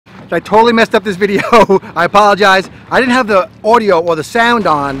I totally messed up this video. I apologize. I didn't have the audio or the sound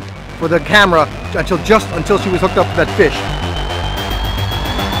on for the camera until she was hooked up to that fish.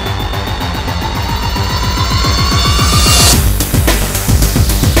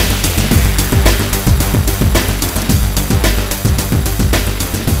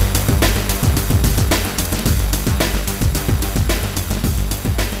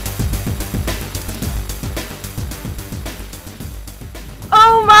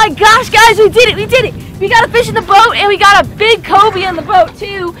 Oh my gosh, guys, we did it, we did it. We got a fish in the boat and we got a big cobia in the boat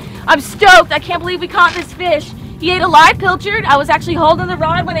too. I'm stoked, I can't believe we caught this fish. He ate a live pilchard. I was actually holding the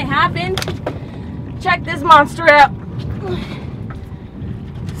rod when it happened. Check this monster out.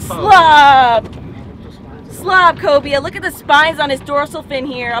 Slob cobia. Look at the spines on his dorsal fin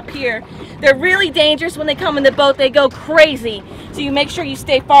here, up here. They're really dangerous when they come in the boat. They go crazy. So you make sure you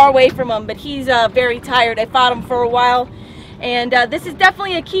stay far away from him, but he's very tired. I fought him for a while. And this is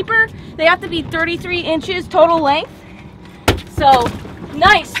definitely a keeper. They have to be 33 inches total length. So,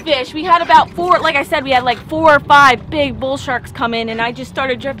 nice fish. We had about four, like I said, we had like 4 or 5 big bull sharks come in, and I just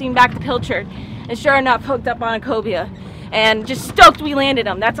started drifting back to pilchard. And sure enough, hooked up on a cobia. And just stoked we landed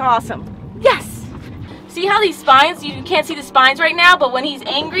him. That's awesome. Yes! See how these spines, you can't see the spines right now, but when he's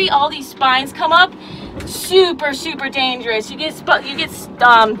angry, all these spines come up. Super, super dangerous. You get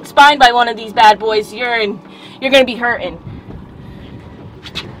spined by one of these bad boys, you're gonna be hurting.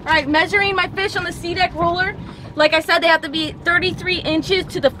 Alright, measuring my fish on the sea-deck ruler. Like I said, they have to be 33 inches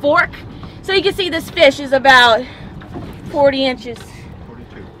to the fork. So you can see this fish is about 40 inches.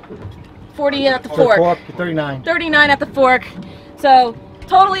 40 at the fork. 39. 39 at the fork. So,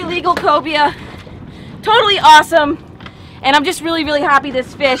 totally legal cobia. Totally awesome. And I'm just really, really happy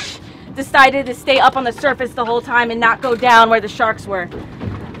this fish decided to stay up on the surface the whole time and not go down where the sharks were.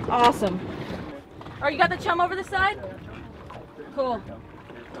 Awesome. Alright, you got the chum over the side? Cool.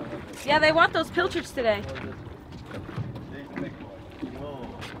 Yeah, they want those pilchards today.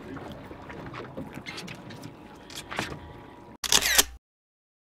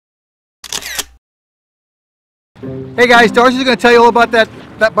 Hey guys, Darcy's going to tell you all about that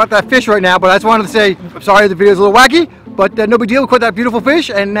fish right now, but I just wanted to say, I'm sorry the video's a little wacky, but no big deal. We caught that beautiful fish,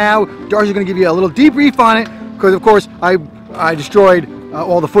 and now Darcy's going to give you a little debrief on it, because of course I destroyed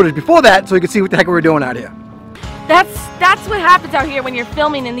all the footage before that, so you can see what the heck we were doing out here. That's what happens out here when you're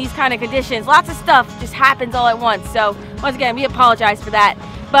filming in these kind of conditions. Lots of stuff just happens all at once. So once again, we apologize for that.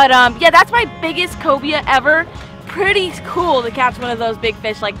 But yeah, that's my biggest cobia ever. Pretty cool to catch one of those big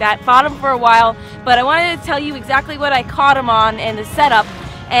fish like that. Fought him for a while, but I wanted to tell you exactly what I caught him on and the setup.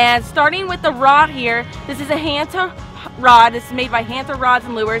 And starting with the rod here, this is a Hanta rod. This is made by Hanta Rods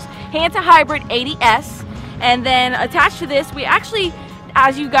and Lures. Hanta Hybrid 80S. And then attached to this, we actually,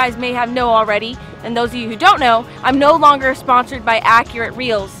 as you guys may have know already, and those of you who don't know, I'm no longer sponsored by Accurate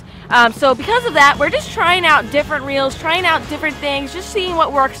Reels. So because of that, we're just trying out different reels, trying out different things, just seeing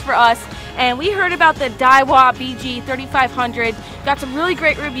what works for us. And we heard about the Daiwa BG 3500, got some really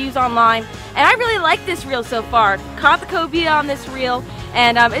great reviews online, and I really like this reel so far. Caught the cobia on this reel,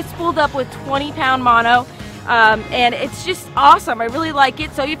 and it's spooled up with 20-pound mono. And it's just awesome. I really like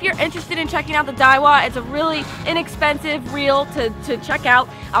it. So if you're interested in checking out the Daiwa, it's a really inexpensive reel to check out.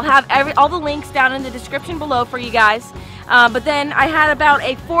 I'll have all the links down in the description below for you guys. But then I had about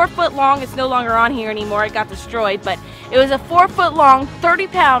a 4-foot long, it's no longer on here anymore, it got destroyed, but it was a 4-foot long,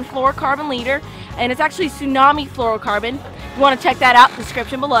 30-pound fluorocarbon leader, and it's actually Tsunami fluorocarbon. If you want to check that out,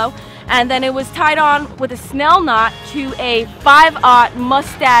 description below. And then it was tied on with a snell knot to a 5/0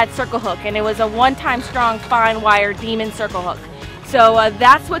 Mustad circle hook, and it was a 1-time strong fine wire demon circle hook. So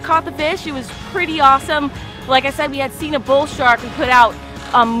that's what caught the fish. It was pretty awesome. Like I said, we had seen a bull shark. We put out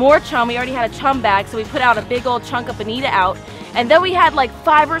more chum. We already had a chum bag, so we put out a big old chunk of bonita out. And then we had like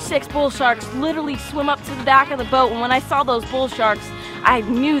 5 or 6 bull sharks literally swim up to the back of the boat, and when I saw those bull sharks, I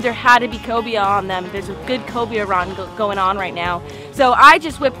knew there had to be cobia on them. There's a good cobia run going on right now. So I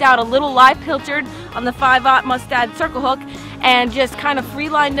just whipped out a little live pilchard on the 5/0 Mustad circle hook and just kind of free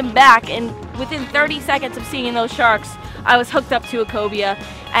lined them back, and within 30 seconds of seeing those sharks, I was hooked up to a cobia.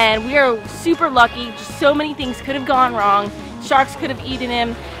 And we are super lucky. Just so many things could have gone wrong. Sharks could have eaten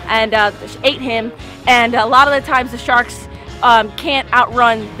him and ate him, and a lot of the times the sharks can't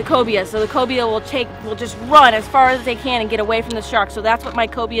outrun the cobia, so the cobia will just run as far as they can and get away from the shark. So that's what my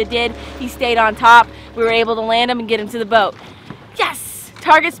cobia did. He stayed on top. We were able to land him and get him to the boat. Yes!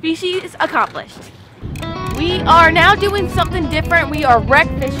 Target species accomplished. We are now doing something different. We are wreck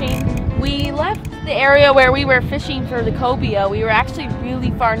fishing. We left the area where we were fishing for the cobia. We were actually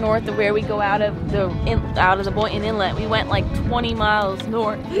really far north of where we go out of the Boynton Inlet. We went like 20 miles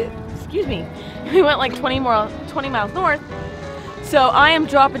north. Excuse me. We went like 20 miles north. So I am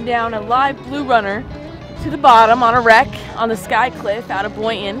dropping down a live blue runner to the bottom on a wreck on the Sky Cliff out of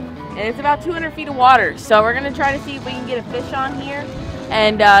Boynton, and it's about 200 feet of water. So we're gonna try to see if we can get a fish on here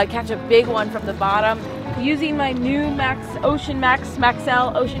and catch a big one from the bottom using my new Ocean Max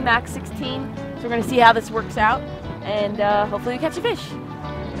 16. So we're gonna see how this works out, and hopefully we catch a fish.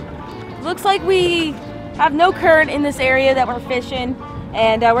 Looks like we have no current in this area that we're fishing,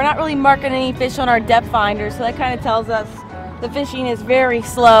 and we're not really marking any fish on our depth finder, so that kind of tells us the fishing is very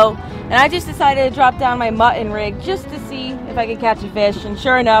slow. And I just decided to drop down my mutton rig just to see if I could catch a fish, and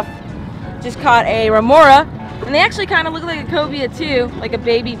sure enough, just caught a remora, and they actually kind of look like a cobia too, like a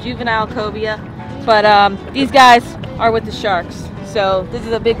baby juvenile cobia, but these guys are with the sharks. So this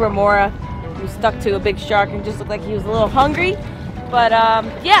is a big remora who stuck to a big shark and just looked like he was a little hungry. But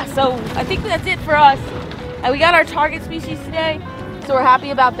yeah, so I think that's it for us. We got our target species today, so we're happy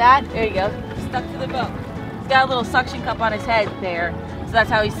about that. There you go, stuck to the boat. He's got a little suction cup on his head there, so that's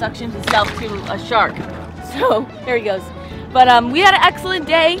how he suctions himself to a shark. So there he goes. But we had an excellent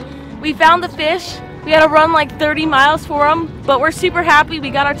day. We found the fish. We had to run like 30 miles for them, but we're super happy. We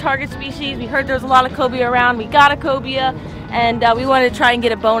got our target species. We heard there's a lot of cobia around. We got a cobia, and we wanted to try and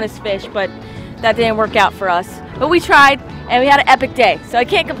get a bonus fish, but that didn't work out for us. But we tried, and we had an epic day, so I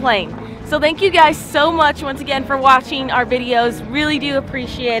can't complain. So thank you guys so much once again for watching our videos. Really do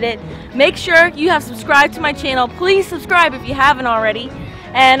appreciate it. Make sure you have subscribed to my channel. Please subscribe if you haven't already.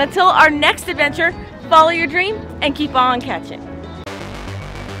 And until our next adventure, follow your dream and keep on catching.